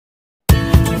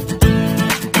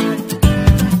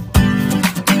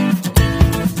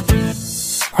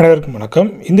அனைவருக்கும் வணக்கம்.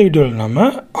 இந்த வீடியோவில் நம்ம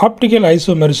ஆப்டிக்கல்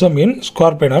ஐசோமெரிசம் இன்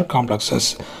ஸ்கொயர் பிளானர் காம்ப்ளெக்ஸஸ்.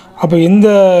 அப்போ இந்த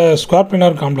ஸ்கொயர்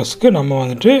பிளானர் காம்ப்ளெக்ஸுக்கு நம்ம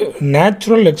வந்துட்டு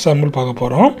நேச்சுரல் எக்ஸாம்பிள் பார்க்க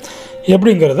போகிறோம்.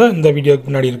 எப்படிங்கிறத இந்த வீடியோக்கு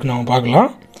முன்னாடி இருக்கு நம்ம பார்க்கலாம்.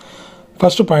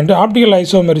 First point, optical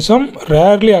isomerism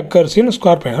rarely occurs இன்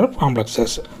ஸ்கொயர் பிளானர்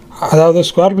காம்ப்ளெக்ஸஸ். அதாவது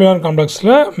ஸ்கொயர் பிளானர்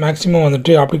காம்ப்ளெக்ஸில் மேக்ஸிமம்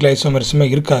வந்துட்டு ஆப்டிக்கல் ஐசோமெரிசமே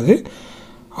இருக்காது.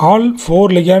 All 4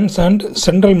 ligands and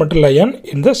central metal iron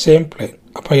in the same plane.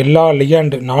 அப்போ எல்லா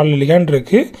லிகாண்ட் 4 லிகாண்ட்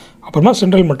இருக்குது, அப்புறமா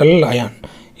சென்ட்ரல் மெட்டல் அயான்,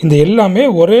 இந்த எல்லாமே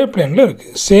ஒரே பிளேனில்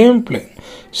இருக்குது, same plane.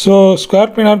 So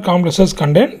square planar complexes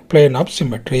contain plane of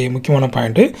symmetry. முக்கியமான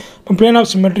பாயிண்ட்டு. இப்போ பிளேன் ஆஃப்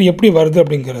சிமெட்ரி எப்படி வருது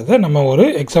அப்படிங்கிறத நம்ம ஒரு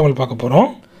எக்ஸாம்பிள் பார்க்க போகிறோம்.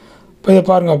 இப்போ இதை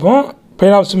பாருங்கள். அப்போ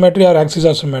plane of symmetry R axis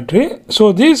of symmetry. So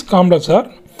these complex R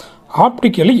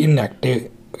optically inactive.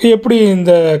 எப்படி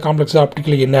இந்த காம்ப்ளெக்ஸ்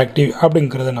ஆப்டிக்கலி இன்ஆக்டிவ்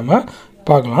அப்படிங்கிறத நம்ம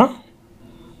பார்க்கலாம்.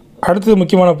 அடுத்தது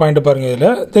முக்கியமான பாயிண்ட் பாருங்கள்.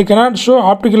 இதில் they cannot show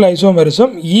optical isomerism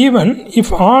even if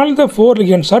all the 4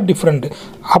 ligands are different.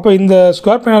 அப்போ இந்த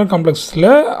square planar காம்ப்ளெக்ஸில்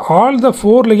all the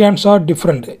 4 ligands are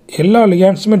different, எல்லா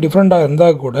லிகாண்ட்ஸுமே டிஃப்ரெண்ட்டாக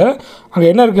இருந்தால் கூட அங்கே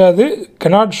என்ன இருக்காது,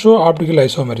 cannot show optical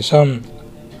isomerism.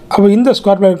 அப்போ இந்த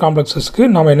ஸ்கொயர் பிளானர் காம்ப்ளெக்ஸஸ்க்கு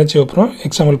நாம் என்ன செய்ய போகிறோம்,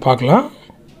 எக்ஸாம்பிள் பார்க்கலாம்.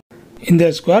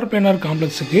 இந்த ஸ்கொயர் பிளானர்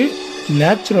காம்ப்ளெக்ஸுக்கு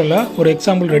நேச்சுரலாக ஒரு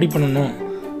எக்ஸாம்பிள் ரெடி பண்ணணும்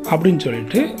அப்படின்னு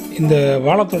சொல்லிட்டு இந்த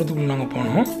வாழைத்தோட்டத்துக்குள்ள நாங்கள்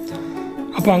போனோம்.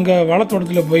 அப்போ அங்கே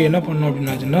வாழைத்தோட்டத்தில் போய் என்ன பண்ணோம்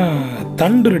அப்படின்னாச்சுன்னா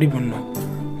தண்டு ரெடி பண்ணோம்.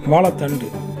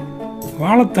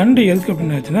 வாழைத்தண்டு எதுக்கு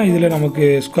அப்படின்னாச்சுன்னா இதில் நமக்கு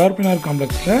ஸ்கொயர் பிளானர்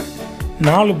காம்ப்ளெக்ஸில்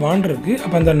 4 பாண்ட் இருக்குது.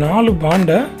 அப்போ அந்த 4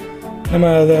 பாண்டை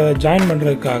நம்ம அதை ஜாயின்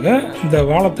பண்ணுறதுக்காக இந்த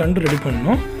வாழைத்தண்டு ரெடி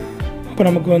பண்ணோம். அப்போ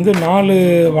நமக்கு வந்து 4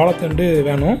 வாழைத்தண்டு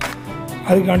வேணும்.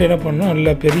 அதுக்காண்டி என்ன பண்ணோம், நல்ல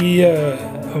பெரிய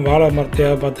வாழை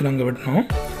மரத்தையாக பார்த்து நாங்கள் வெட்டினோம்.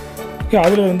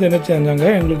 அதில் வந்து என்ன செஞ்சாங்க,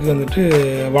 எங்களுக்கு வந்துட்டு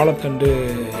வாழைத்தண்டு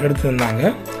எடுத்து வந்தாங்க.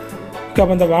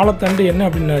 அப்போ அந்த வாழைத்தண்டு என்ன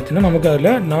அப்படின்னாச்சுன்னா நமக்கு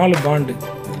அதில் 4 பாண்டு.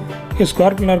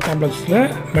 ஸ்கொயர் பிளானர் காம்ப்ளெக்ஸில்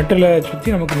மெட்டலை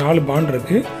சுற்றி நமக்கு 4 பாண்டு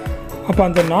இருக்குது. அப்போ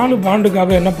அந்த 4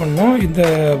 பாண்டுக்காக என்ன பண்ணோம், இந்த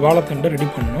வாழைத்தண்டை ரெடி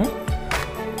பண்ணோம்.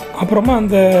 அப்புறமா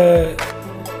அந்த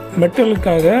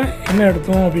மெட்டலுக்காக என்ன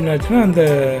எடுத்தோம் அப்படின்னாச்சுன்னா அந்த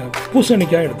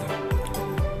பூசணிக்காய் எடுத்தோம்.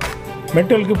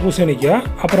 மெட்டலுக்கு பூசணிக்காய்,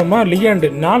 அப்புறமா லிகாண்டு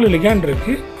 4 லிகாண்ட்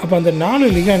இருக்குது. அப்போ அந்த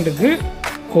 4 லிகாண்டுக்கு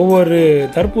ஒவ்வொரு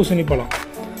தர்பூசணி பழம்.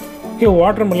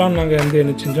 வாட்டர் மெலான் நாங்கள் வந்து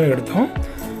என்ன செஞ்சோம், எடுத்தோம்.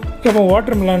 அப்போ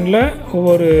வாட்டர் மெலானில்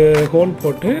ஒவ்வொரு ஹோல்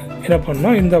போட்டு என்ன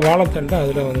பண்ணோம், இந்த வாழைத்தண்டை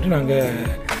அதில் வந்துட்டு நாங்கள்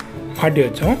மாட்டி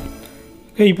வச்சோம்.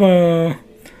 இப்போ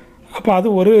அப்போ அது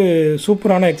ஒரு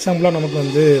சூப்பரான எக்ஸாம்பிளாக நமக்கு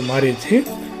வந்து மாறிடுச்சு.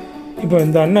 இப்போ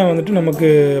இந்த அண்ணன் வந்துட்டு நமக்கு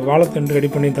வாழைத்தண்டு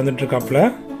ரெடி பண்ணி தந்துட்டுருக்காப்புல.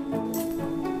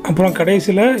 அப்புறம்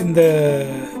கடைசியில் இந்த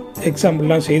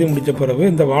எக்ஸாம்பிள்லாம் செய்து முடித்த பிறகு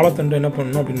இந்த வாழைத்தண்டு என்ன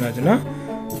பண்ணணும் அப்படின்னாச்சுன்னா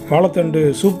வாழைத்தண்டு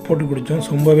சூப் போட்டு குடித்தோம்.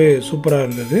 ரொம்பவே சூப்பராக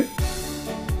இருந்தது.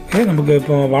 நமக்கு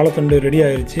இப்போ வாழைத்தண்டு ரெடி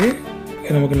ஆயிடுச்சு.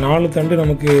 நமக்கு 4 தண்டு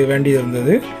நமக்கு வேண்டியது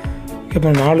இருந்தது. இப்போ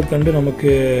 4 தண்டு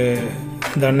நமக்கு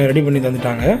இந்த அண்ணன் ரெடி பண்ணி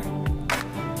தந்துட்டாங்க.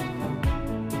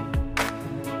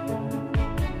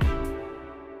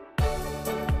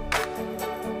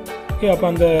 அப்போ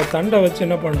அந்த தண்டை வச்சு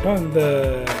என்ன பண்ணிட்டோம், இந்த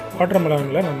வாட்டர்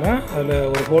மெலானில் நம்ம அதில்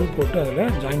ஒரு ஹோல் போட்டு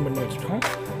அதில் ஜாயின் பண்ணி வச்சுட்டோம்.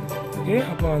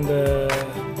 அப்போ அந்த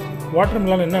வாட்டர்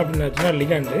மெலான் என்ன அப்படின்னாச்சுன்னா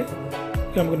லிகாண்டு.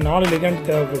 நமக்கு 4 லிகாண்ட்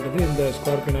தேவைப்பட்டது இந்த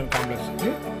ஸ்கொயர் பிளானர் காம்ப்ளெக்ஸுக்கு.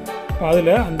 இப்போ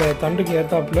அதில் அந்த தண்டுக்கு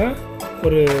ஏற்றாப்பில்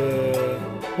ஒரு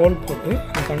ஹோல் போட்டு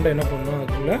அந்த தண்டை என்ன பண்ணோம்,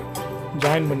 அதுக்குள்ளே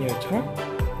ஜாயின் பண்ணி வச்சோம்.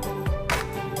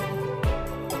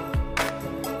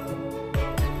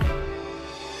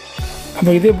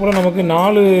 அப்போ இதே போல் நமக்கு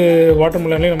 4 வாட்டர்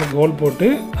மெலான்லேயும் நமக்கு ஹோல் போட்டு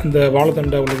அந்த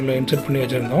வாழைத்தண்டை அவங்களுக்குள்ளே இன்சர்ட் பண்ணி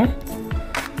வச்சுருந்தோம்.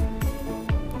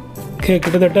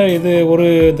 கிட்டத்தட்ட இது ஒரு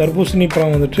தர்பூசணி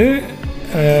பழம் வந்துட்டு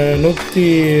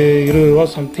 120 ரூபா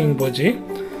சம்திங் போச்சு.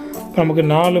 இப்போ நமக்கு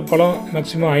 4 பழம்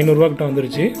மேக்ஸிமம் 500 ரூபா கிட்ட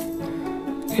வந்துருச்சு.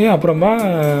 அப்புறமா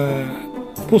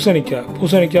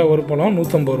பூசணிக்காய் ஒரு பழம்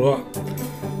 150 ரூபா.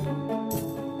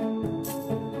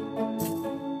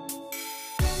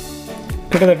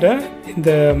 கிட்டத்தட்ட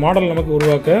இந்த மாடல் நமக்கு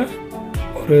உருவாக்க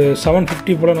ஒரு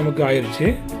 750 போல் நமக்கு ஆயிடுச்சு.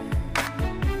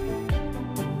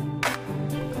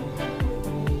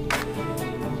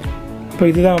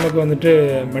 இப்போ இதுதான் நமக்கு வந்துட்டு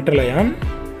மெட்டல் அயான்,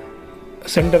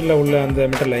 சென்டரில் உள்ள அந்த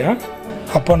மெட்டல் அயான்.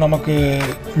 அப்போ நமக்கு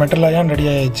மெட்டல் அயான் ரெடி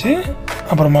ஆகிடுச்சு.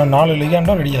 அப்புறமா 4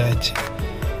 லிகாண்டும் ரெடி ஆகிடுச்சு.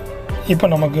 இப்போ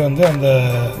நமக்கு வந்து அந்த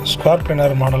ஸ்கொயர்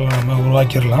பிளானர் மாடலை நம்ம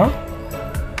உருவாக்கிடலாம்.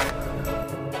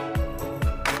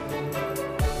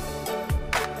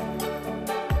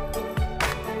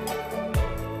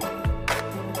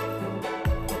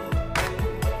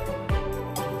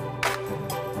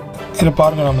 இதில்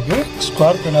பாருங்கள், நமக்கு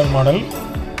square planar model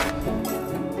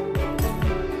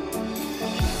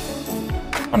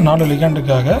 4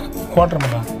 லிகாண்டுக்காக water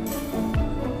melon.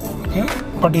 Okay,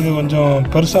 but இது கொஞ்சம்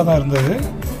பெருசாக தான் இருந்தது.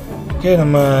 ஓகே,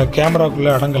 நம்ம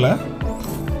கேமராக்குள்ளே அடங்கலை.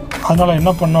 அதனால்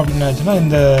என்ன பண்ணோம் அப்படின்னாச்சுன்னா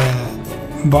இந்த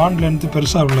பாண்ட் லென்த்து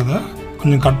பெருசாக உள்ளதை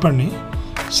கொஞ்சம் கட் பண்ணி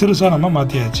சிறுசாக நம்ம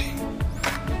மாற்றியாச்சு.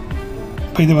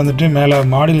 இப்போ இது வந்துட்டு மேலே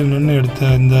மாடியில் நின்று எடுத்த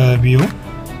இந்த வியூ.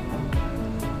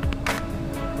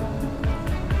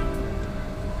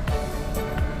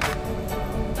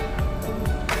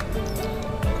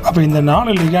 அப்போ இந்த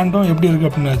 4 லிகாண்டும் எப்படி இருக்குது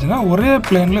அப்படின்னாச்சுன்னா ஒரே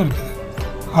பிளேனில் இருக்குது.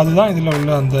 அதுதான் இதில்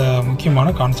உள்ள அந்த முக்கியமான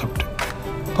கான்செப்ட்.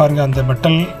 பாருங்கள், அந்த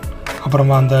மெட்டல்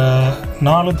அப்புறமா அந்த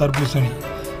 4 தர்பூசணி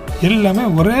எல்லாமே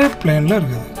ஒரே பிளேனில்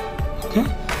இருக்குது. ஓகே,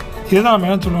 இதுதான் நம்ம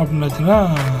என்ன சொல்லுவோம் அப்படின்னாச்சுன்னா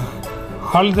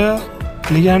all the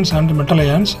ligands and metal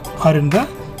ions are in the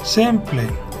same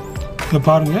plane. இதை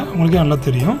பாருங்கள், உங்களுக்கே நல்லா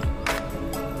தெரியும்.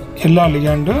 எல்லா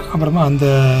லிகாண்டு அப்புறமா அந்த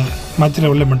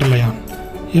மத்தியில் உள்ள மெட்டல் அயான்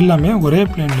எல்லாமே ஒரே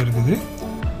பிளேனில் இருக்குது.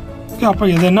 அப்போ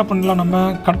இதை என்ன பண்ணலாம், நம்ம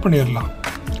கட் பண்ணிடலாம்.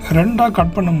 2ஆக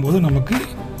கட் பண்ணும்போது நமக்கு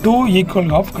 2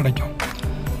 ஈக்குவல் ஆஃப் கிடைக்கும்.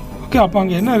 ஓகே, அப்போ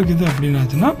அங்கே என்ன இருக்குது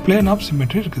அப்படின்னாச்சுன்னா பிளேன் ஆஃப்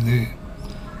சிமெட்ரி இருக்குது.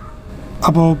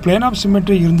 அப்போது பிளேன் ஆஃப்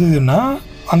சிமெட்ரி இருந்ததுன்னா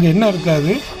அங்கே என்ன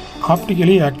இருக்காது,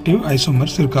 ஆப்டிக்கலி ஆக்டிவ்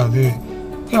ஐசோமர்ஸ் இருக்காது.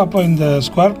 ஓகே, அப்போ இந்த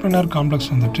ஸ்கொயர் பிளானர்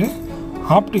காம்ப்ளெக்ஸ் வந்துட்டு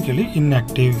ஆப்டிக்கலி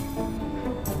இன்ஆக்டிவ்.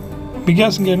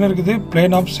 பிகாஸ் இங்கே என்ன இருக்குது,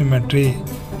 பிளேன் ஆஃப் சிமெட்ரி.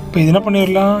 இப்போ இது என்ன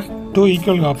பண்ணிடலாம், 2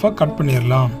 ஈக்குவல் ஆஃபாக கட்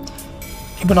பண்ணிடலாம்.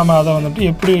 இப்போ நம்ம அதை வந்துட்டு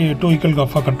எப்படி 2 ஈக்குவல்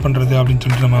ஆஃபாக கட் பண்ணுறது அப்படின்னு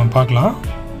சொல்லிட்டு நம்ம பார்க்கலாம்.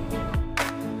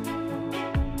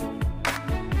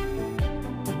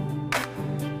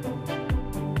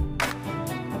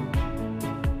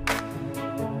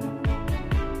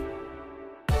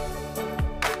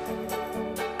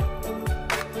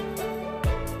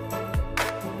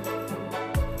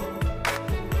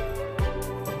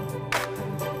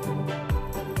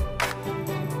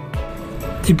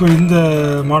 இப்போ இந்த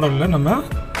மாடலில் நம்ம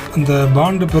இந்த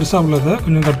பாண்டு பெருசாக உள்ளதை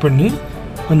கொஞ்சம் கட் பண்ணி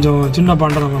கொஞ்சம் சின்ன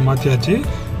பாண்டை நம்ம மாற்றியாச்சு.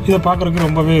 இதை பார்க்குறதுக்கு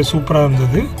ரொம்பவே சூப்பராக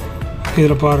இருந்தது.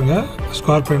 இதில் பாருங்கள்,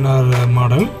 ஸ்கொயர் பிளானர்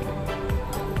மாடல்.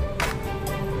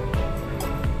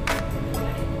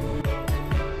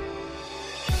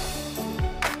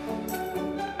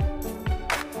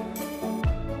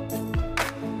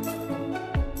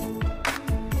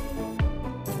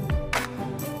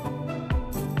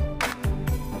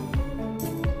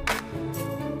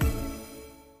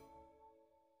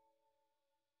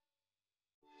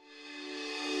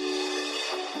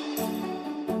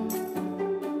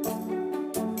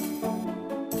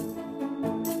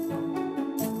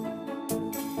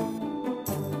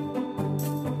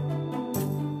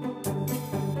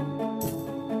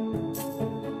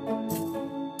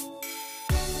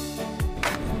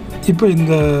 இப்போ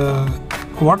இந்த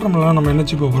வாட்டர் மெலனை நம்ம என்ன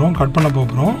செய்ய போகிறோம், கட் பண்ண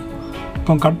போகிறோம்.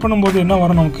 இப்போ கட் பண்ணும்போது என்ன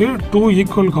வரும், நமக்கு 2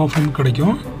 ஈக்குவல் ஆஃப்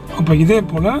கிடைக்கும். அப்போ இதே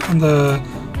போல் அந்த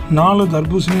 4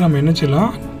 தர்பூசணி நம்ம என்ன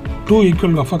செய்யலாம், 2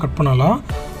 ஈக்குவல் ஆஃபாக கட் பண்ணலாம்.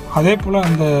 அதே போல்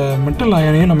அந்த மெட்டல்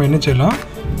அயனையும் நம்ம என்ன செய்யலாம்,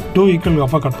 2 ஈக்குவல்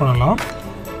ஆஃபாக கட் பண்ணலாம்.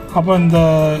 அப்போ இந்த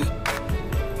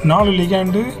 4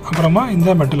 லிகாண்டு அப்புறமா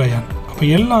இந்த மெட்டல் அயான் அப்போ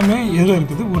எல்லாமே எதில்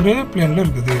இருக்குது, ஒரே பிளேனில்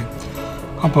இருக்குது.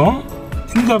 அப்போ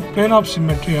இந்த பிளேன் ஆஃப்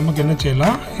சிமெட்ரி நமக்கு என்ன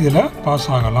செய்யலாம், இதில் பாஸ்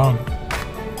ஆகலாம்.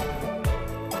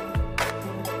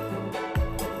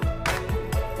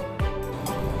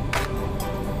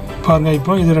 பாருங்கள்,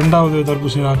 இப்போ இது 2வது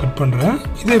தர்பூசணி நான் கட் பண்ணுறேன்.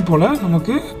 இதே போல்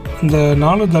நமக்கு இந்த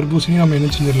 4 தர்பூசணி நம்ம என்ன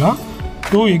செஞ்சிடலாம்,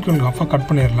 2 ஈக்குவல் ஆஃபாக கட்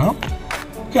பண்ணிடலாம்.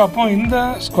 ஓகே, அப்போ இந்த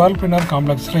ஸ்கொயர் பிளானர்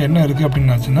காம்ப்ளெக்ஸில் என்ன இருக்குது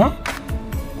அப்படின்னாச்சுன்னா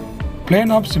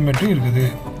பிளேன் ஆஃப் சிமெட்ரி இருக்குது.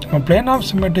 இப்போ பிளேன் ஆஃப்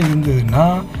சிமெட்ரி இருந்ததுன்னா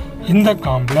இந்த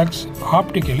காம்ப்ளெக்ஸ்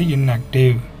ஆப்டிக்கலி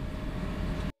இன்ஆக்டிவ்.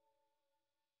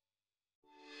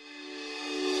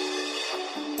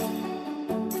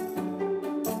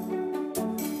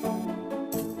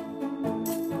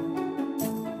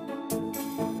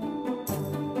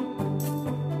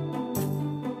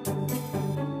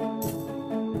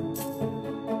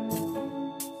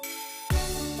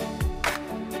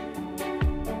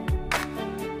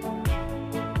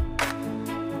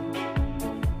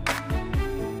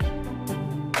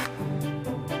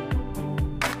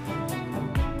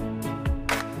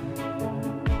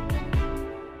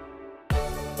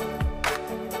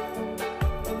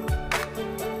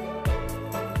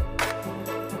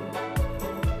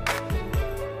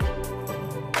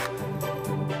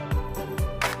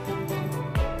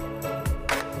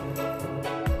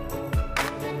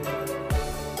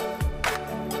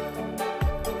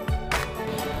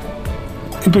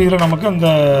 இப்போ இதில் நமக்கு அந்த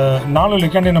 4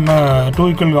 லிகாண்டை நம்ம 2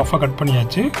 ஈக்குவல் ஆஃபாக கட்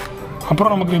பண்ணியாச்சு.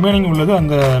 அப்புறம் நமக்கு ரிமைனிங் உள்ளது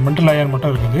அந்த மெட்டல் அயன்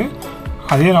மட்டும் இருக்குது.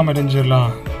 அதையே நாம் செஞ்சிடலாம்,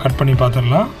 கட் பண்ணி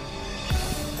பார்த்துடலாம்.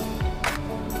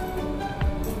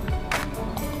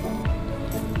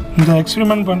 இந்த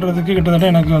எக்ஸ்பெரிமெண்ட் பண்ணுறதுக்கு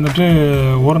கிட்டத்தட்ட எனக்கு வந்துட்டு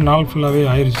ஒரு நாள் ஃபுல்லாகவே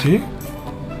ஆயிடுச்சு.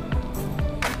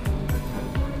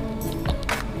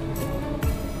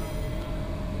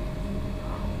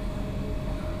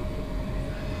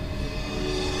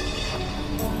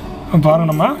 பாருங்கள்,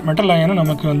 நம்ம மெட்டல் அயானை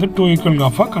நமக்கு வந்து 2 ஈக்குவல்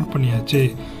ஆஃபாக கட் பண்ணியாச்சு.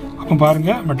 அப்போ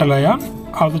பாருங்கள், மெட்டல் அயான்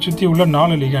அதை சுற்றி உள்ள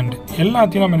 4 லிகாண்ட்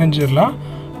எல்லாத்தையும் நம்ம நினைஞ்சிடலாம்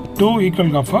 2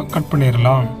 ஈக்குவல் ஆஃபாக கட்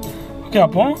பண்ணிடலாம். ஓகே,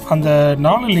 அப்போது அந்த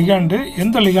 4 லிகாண்டு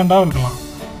எந்த லிகாண்டாக இருக்கலாம்,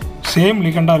 சேம்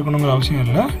லிகாண்டாக இருக்கணுங்கிற அவசியம்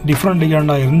இல்லை. டிஃப்ரெண்ட்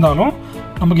லிகாண்டாக இருந்தாலும்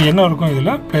நமக்கு என்ன இருக்கும்,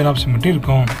 இதில் பிளேன் ஆஃப் சிமெட்ரி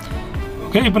இருக்கும்.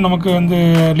 ஓகே, இப்போ நமக்கு வந்து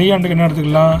லிகாண்டுக்கு என்ன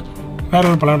எடுத்துக்கலாம், வேறு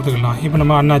ஒரு பழம் எடுத்துக்கலாம். இப்போ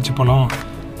நம்ம அன்னாச்சி பழம்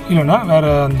இல்லைன்னா வேறு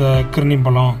அந்த கிருணி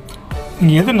பழம்,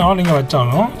 நீங்கள் எதுனாலும் நீங்கள்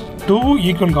வச்சாலும் 2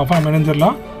 ஈக்குவல் ஆஃபாக நம்ம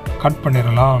நினைஞ்சிடலாம் கட்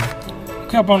பண்ணிடலாம்.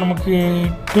 ஓகே, அப்போ நமக்கு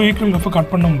 2 ஈக்குவல் ஆஃபாக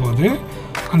கட் பண்ணும்போது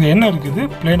அங்கே என்ன இருக்குது,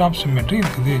 பிளேன் ஆஃப் சிமெட்ரி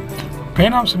இருக்குது.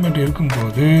 பிளேன் ஆஃப் சிமெட்ரி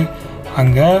இருக்கும்போது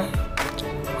அங்கே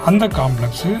அந்த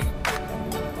காம்ப்ளெக்ஸு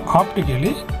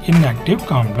ஆப்டிக்கலி இன்ஆக்டிவ்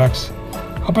காம்ப்ளெக்ஸ்.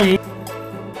 அப்போ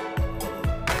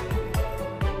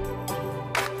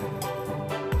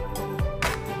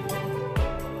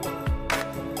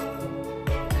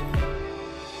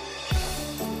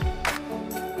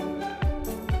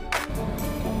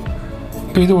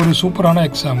இது ஒரு சூப்பரான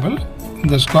எக்ஸாம்பிள்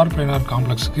இந்த ஸ்கொயர் பிளானார்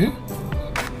காம்ப்ளெக்ஸுக்கு,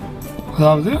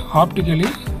 அதாவது ஆப்டிக்கலி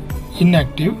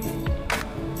இன்ஆக்டிவ்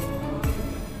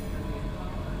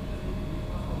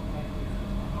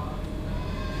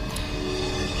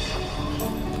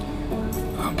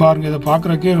பாருங்கள். இதை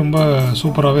பார்க்குறக்கே ரொம்ப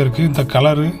சூப்பராகவே இருக்குது. இந்த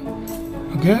கலரு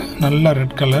ஓகே, நல்ல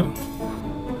ரெட் கலர்.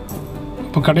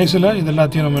 இப்போ கடைசியில் இது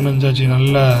எல்லாத்தையும் நம்ம நினைஞ்சாச்சு,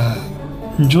 நல்ல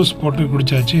ஜூஸ் போட்டு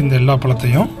குடித்தாச்சு இந்த எல்லா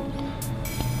பழத்தையும்.